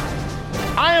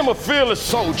 I am a fearless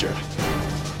soldier,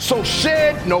 so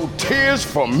shed no tears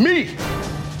for me.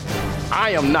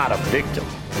 I am not a victim.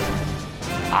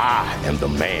 I am the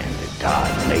man that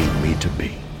God made me to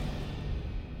be.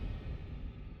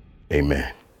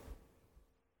 Amen.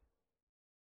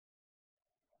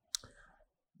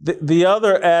 The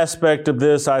other aspect of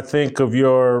this, I think, of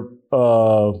your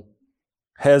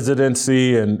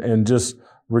hesitancy and just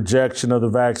rejection of the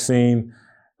vaccine,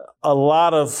 a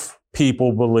lot of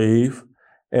people believe,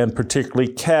 and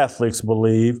particularly Catholics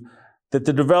believe, that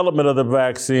the development of the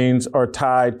vaccines are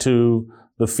tied to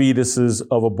the fetuses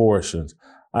of abortions.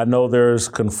 I know there's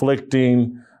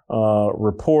conflicting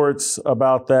reports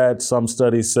about that. Some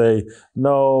studies say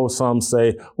no, some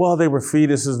say, well, they were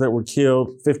fetuses that were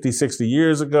killed 50, 60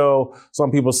 years ago.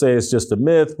 Some people say it's just a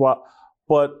myth.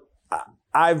 But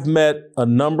I've met a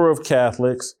number of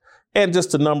Catholics and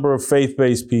just a number of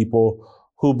faith-based people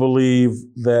who believe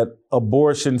that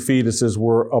abortion fetuses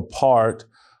were a part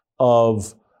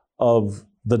of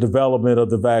the development of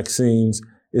the vaccines.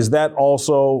 Is that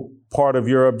also part of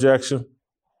your objection?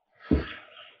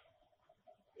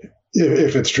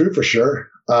 If it's true, for sure.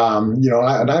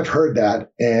 And I've heard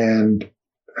that. And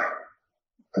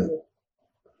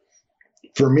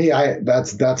for me,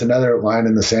 that's another line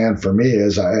in the sand for me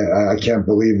is I can't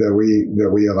believe that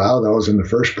we allow those in the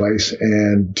first place,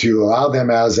 and to allow them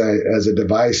as a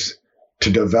device to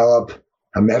develop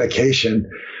a medication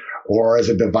or as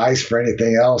a device for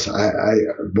anything else.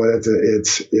 But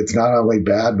it's not only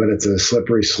bad, but it's a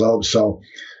slippery slope. So,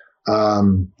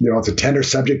 it's a tender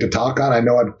subject to talk on. I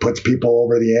know it puts people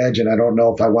over the edge, and I don't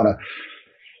know if I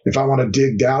want to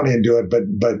dig down into it,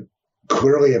 but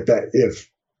clearly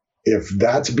if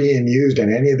that's being used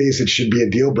in any of these, it should be a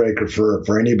deal breaker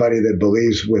for anybody that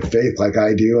believes with faith like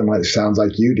I do and like sounds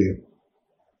like you do.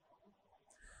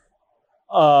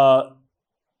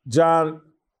 John,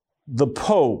 the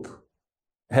Pope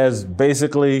has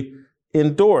basically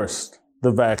endorsed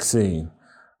the vaccine.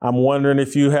 I'm wondering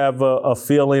if you have a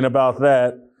feeling about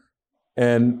that.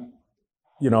 And,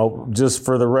 just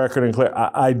for the record and clear,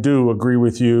 I do agree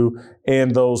with you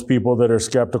and those people that are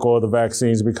skeptical of the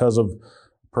vaccines because of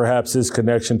perhaps his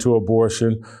connection to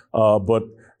abortion. But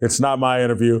it's not my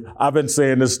interview. I've been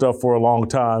saying this stuff for a long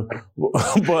time.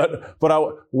 But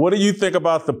what do you think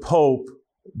about the Pope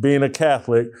being a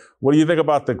Catholic? What do you think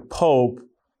about the Pope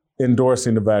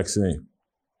endorsing the vaccine?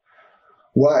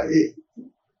 Well,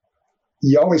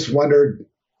 you always wondered,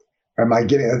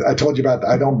 I told you about,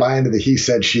 I don't buy into the he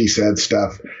said, she said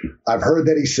stuff. I've heard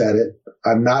that he said it.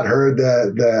 I've not heard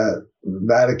the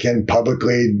Vatican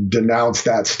publicly denounce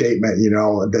that statement,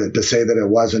 to say that it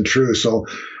wasn't true. So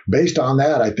based on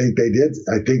that, I think they did.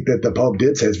 I think that the Pope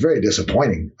did say it's very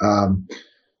disappointing. I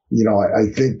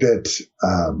think that,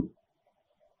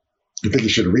 I think he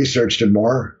should have researched it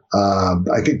more.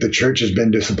 I think the church has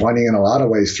been disappointing in a lot of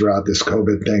ways throughout this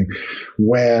COVID thing.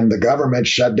 When the government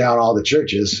shut down all the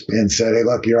churches and said, hey,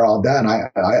 look, you're all done.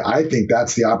 I think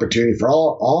that's the opportunity for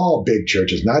all big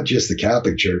churches, not just the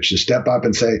Catholic Church, to step up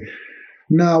and say,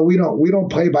 no, we don't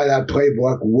play by that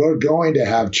playbook. We're going to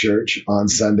have church on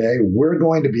Sunday. We're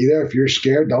going to be there. If you're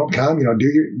scared, don't come.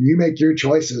 You make your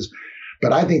choices.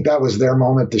 But I think that was their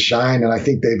moment to shine. And I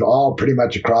think they've all pretty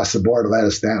much across the board let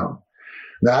us down.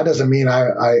 That doesn't mean I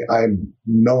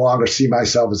no longer see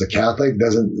myself as a Catholic,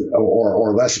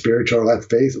 or less spiritual or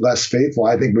less faithful.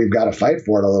 I think we've got to fight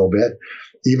for it a little bit,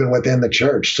 even within the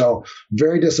church. So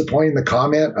very disappointing, the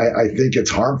comment. I think it's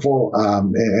harmful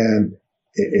and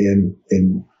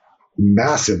in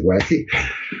massive way.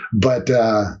 But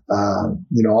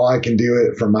all I can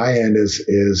do from my end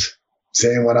is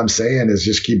saying what I'm saying, is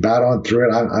just keep battling through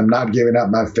it. I'm not giving up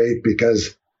my faith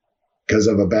because because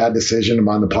of a bad decision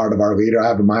on the part of our leader. I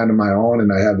have a mind of my own,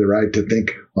 and I have the right to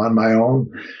think on my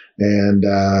own. And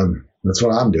that's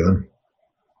what I'm doing.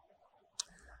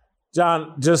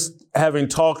 John, just having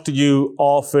talked to you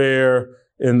off air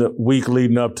in the week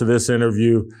leading up to this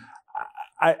interview,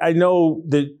 I know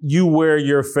that you wear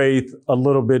your faith a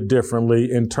little bit differently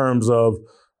in terms of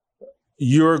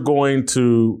you're going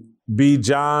to be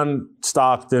John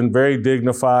Stockton, very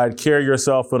dignified, carry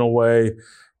yourself in a way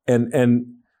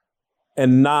and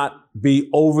not be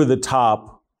over the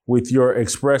top with your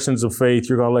expressions of faith.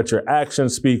 You're going to let your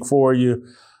actions speak for you.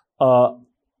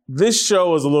 This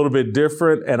show is a little bit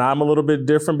different, and I'm a little bit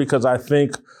different because I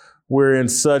think we're in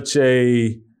such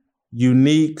a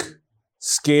unique,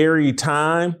 scary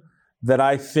time that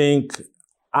I think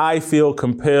I feel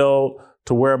compelled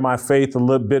to wear my faith a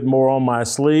little bit more on my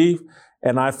sleeve.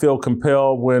 And I feel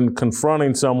compelled when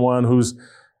confronting someone who's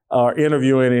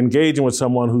interviewing and engaging with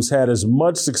someone who's had as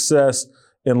much success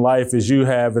in life as you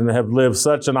have and have lived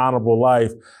such an honorable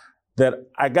life, that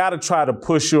I got to try to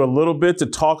push you a little bit to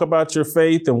talk about your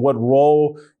faith and what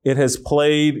role it has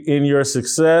played in your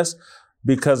success,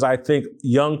 because I think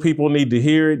young people need to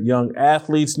hear it. Young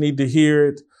athletes need to hear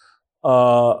it,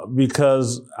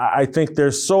 because I think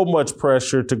there's so much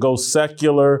pressure to go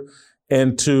secular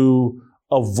and to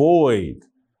avoid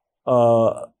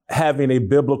having a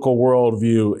biblical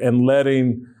worldview and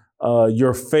letting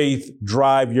your faith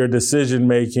drive your decision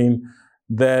making,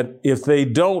 that if they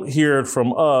don't hear it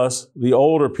from us, the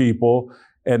older people,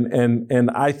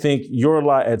 and I think you're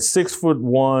like at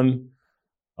 6'1",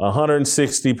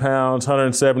 160 pounds,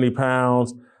 170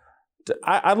 pounds.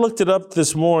 I looked it up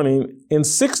this morning. In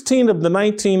 16 of the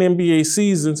 19 NBA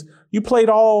seasons, you played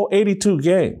all 82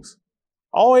 games,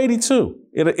 all 82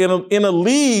 in a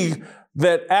league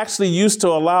that actually used to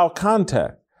allow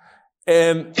contact.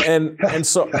 And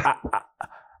so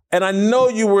I know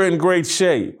you were in great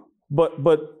shape, but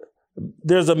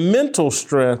there's a mental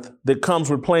strength that comes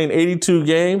with playing 82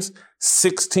 games,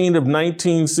 16 of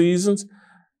 19 seasons,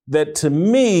 that to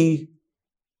me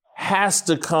has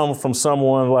to come from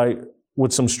someone like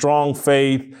with some strong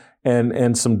faith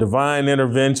and some divine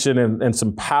intervention and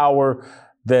some power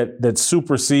that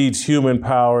supersedes human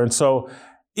power. And so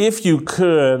if you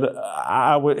could,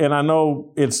 I would, and I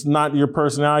know it's not your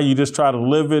personality, you just try to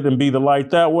live it and be the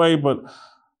light that way, but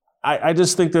I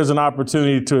just think there's an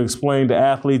opportunity to explain to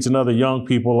athletes and other young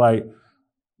people, like,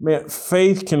 man,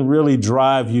 faith can really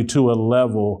drive you to a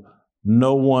level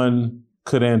no one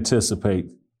could anticipate.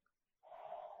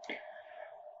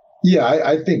 Yeah,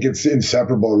 I think it's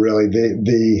inseparable, really.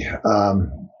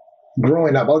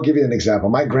 Growing up, I'll give you an example.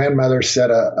 My grandmother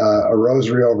said a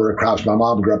rosary over her crops. My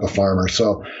mom grew up a farmer,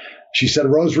 so she said a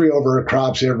rosary over her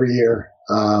crops every year,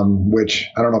 which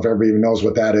I don't know if everybody even knows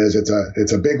what that is.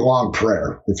 It's a big, long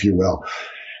prayer, if you will.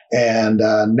 And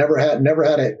never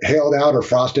had it hailed out or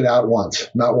frosted out once,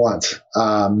 not once.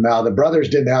 Now the brothers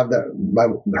didn't have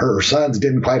her sons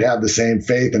didn't quite have the same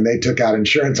faith, and they took out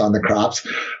insurance on the crops,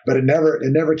 but it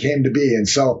never came to be.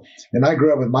 And I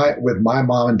grew up with my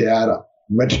mom and dad.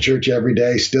 Went to church every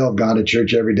day. Still have gone to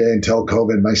church every day until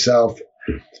COVID myself.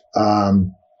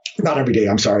 Not every day.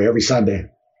 I'm sorry, every Sunday.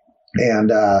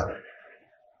 And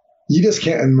you just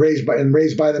can't, and raised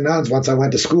by the nuns once I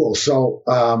went to school. So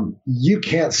you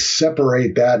can't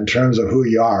separate that in terms of who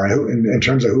you are, in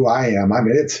terms of who I am. I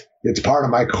mean, it's part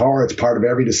of my core. It's part of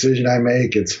every decision I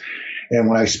make. And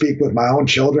when I speak with my own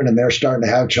children and they're starting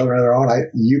to have children of their own,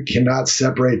 you cannot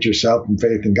separate yourself from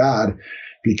faith in God,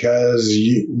 because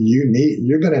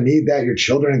you're going to need that. Your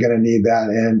children are going to need that.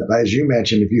 And as you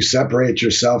mentioned, if you separate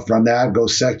yourself from that, go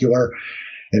secular,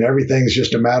 and everything's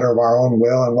just a matter of our own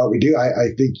will and what we do, I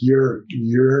think you're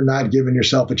not giving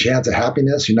yourself a chance of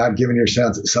happiness. You're not giving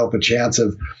yourself a chance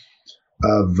of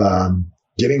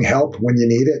getting help when you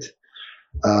need it.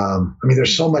 I mean,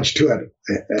 there's so much to it.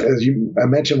 As I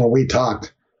mentioned when we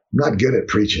talked, I'm not good at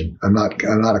preaching. I'm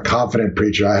not a confident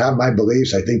preacher. I have my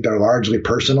beliefs. I think they're largely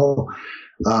personal.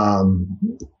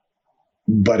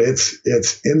 But it's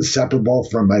inseparable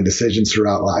from my decisions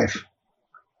throughout life.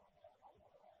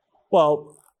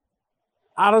 Well,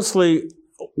 honestly,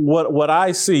 what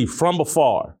I see from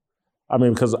afar, I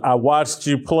mean, because I watched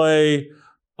you play,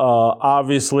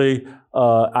 obviously,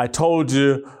 I told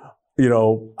you,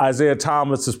 Isaiah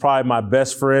Thomas is probably my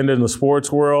best friend in the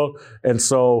sports world. And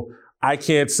so I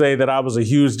can't say that I was a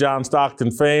huge John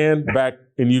Stockton fan back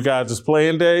in you guys'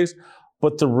 playing days,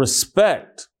 but the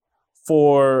respect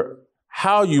for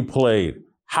how you played,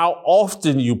 how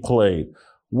often you played,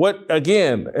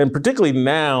 and particularly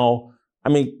now, I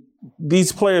mean,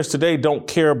 these players today don't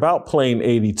care about playing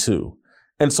 82.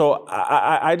 And so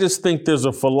I just think there's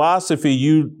a philosophy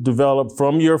you developed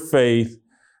from your faith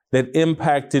that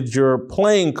impacted your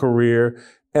playing career.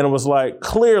 And it was like,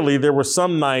 clearly there were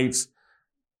some nights,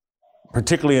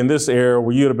 particularly in this era,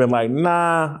 where you'd have been like,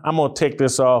 nah, I'm going to take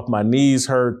this off. My knees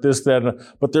hurt, this, that.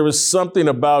 But there was something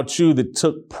about you that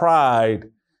took pride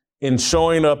in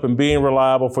showing up and being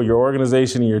reliable for your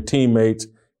organization and your teammates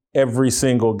every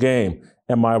single game.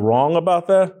 Am I wrong about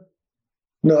that?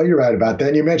 No, you're right about that.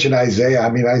 And you mentioned Isaiah.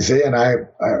 I mean, Isaiah and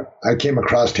I came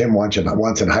across him once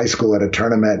in high school at a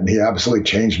tournament, and he absolutely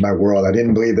changed my world. I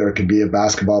didn't believe there could be a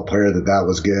basketball player that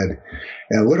was good,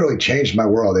 and it literally changed my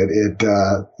world.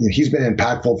 He's been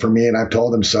impactful for me, and I've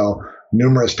told him so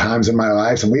numerous times in my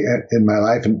life,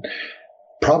 and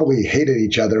probably hated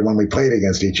each other when we played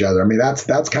against each other. I mean,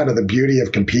 that's kind of the beauty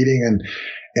of competing,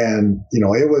 and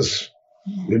it was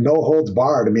no holds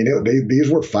barred. I mean, these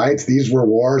were fights, these were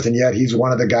wars, and yet he's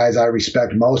one of the guys I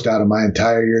respect most out of my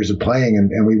entire years of playing,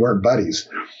 and we weren't buddies.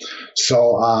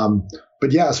 So,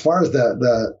 but yeah, as far as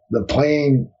the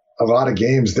playing a lot of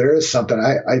games, there is something.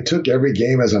 I took every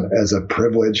game as a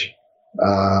privilege,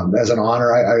 as an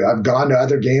honor. I've gone to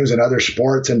other games and other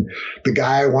sports, and the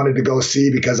guy I wanted to go see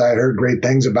because I had heard great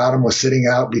things about him was sitting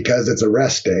out because it's a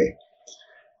rest day.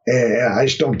 And I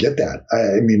just don't get that.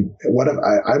 I mean,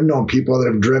 I've known people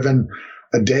that have driven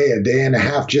a day and a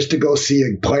half just to go see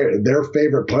a player, their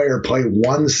favorite player, play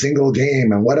one single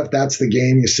game. And what if that's the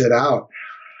game you sit out?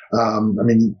 I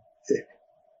mean,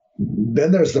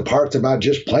 then there's the parts about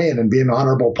just playing and being an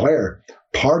honorable player.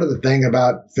 Part of the thing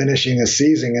about finishing a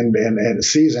season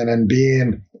and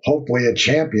being hopefully a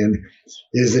champion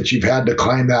is that you've had to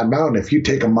climb that mountain. If you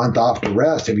take a month off to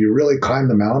rest, have you really climbed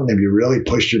the mountain? Have you really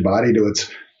pushed your body to its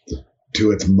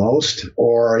most,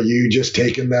 or are you just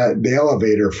taking the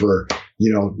elevator for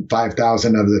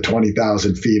 5,000 of the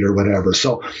 20,000 feet or whatever?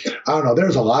 So I don't know.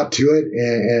 There's a lot to it,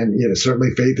 and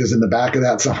certainly faith is in the back of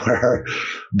that somewhere.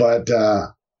 But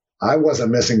I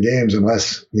wasn't missing games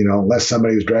unless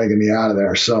somebody was dragging me out of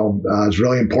there. So it's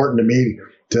really important to me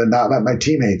to not let my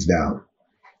teammates down.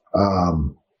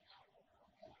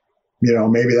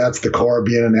 Maybe that's the core of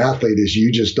being an athlete, is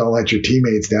you just don't let your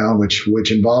teammates down,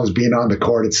 which involves being on the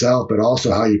court itself, but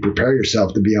also how you prepare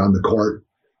yourself to be on the court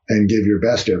and give your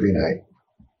best every night.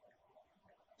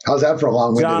 How's that for a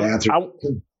long-winded answer?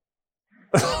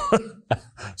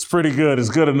 It's pretty good. It's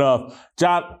good enough.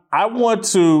 John, I want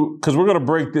to, because we're going to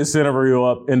break this interview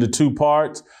up into two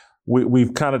parts.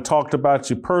 We've kind of talked about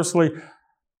you personally.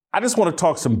 I just want to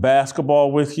talk some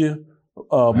basketball with you.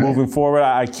 Moving forward,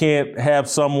 I can't have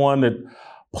someone that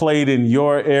played in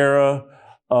your era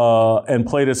and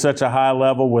played at such a high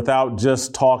level without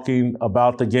just talking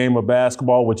about the game of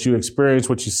basketball, what you experience,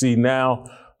 what you see now.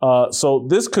 So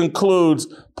this concludes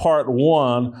part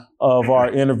one of our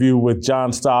interview with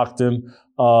John Stockton.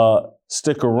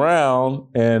 Stick around,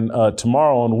 and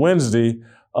tomorrow on Wednesday,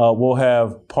 we'll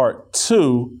have part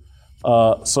two.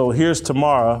 So here's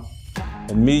tomorrow.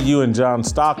 And me, you, and John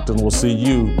Stockton will see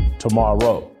you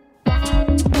tomorrow.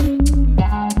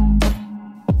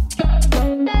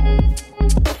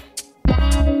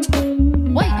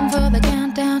 Waiting for the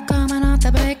countdown, coming off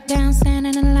the breakdown,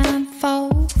 standing in line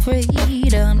for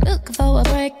freedom. Looking for a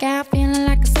breakout, feeling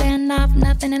like a standoff,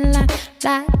 nothing in life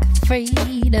like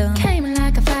freedom. Came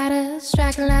like a fighter,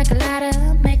 striking like a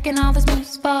ladder, making all these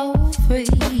moves for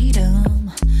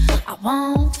freedom. I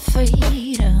want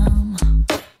freedom.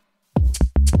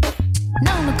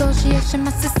 No negotiation,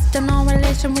 my sister, no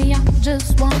relation. We all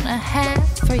just wanna have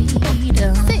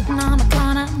freedom. Sitting on a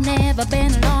corner, never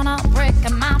been alone. I'm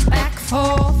breaking my back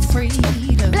for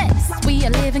freedom. Blessed, we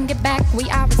are living, get back. We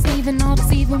are receiving, no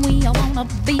deceiving. We all wanna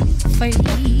be free.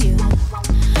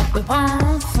 We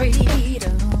want freedom.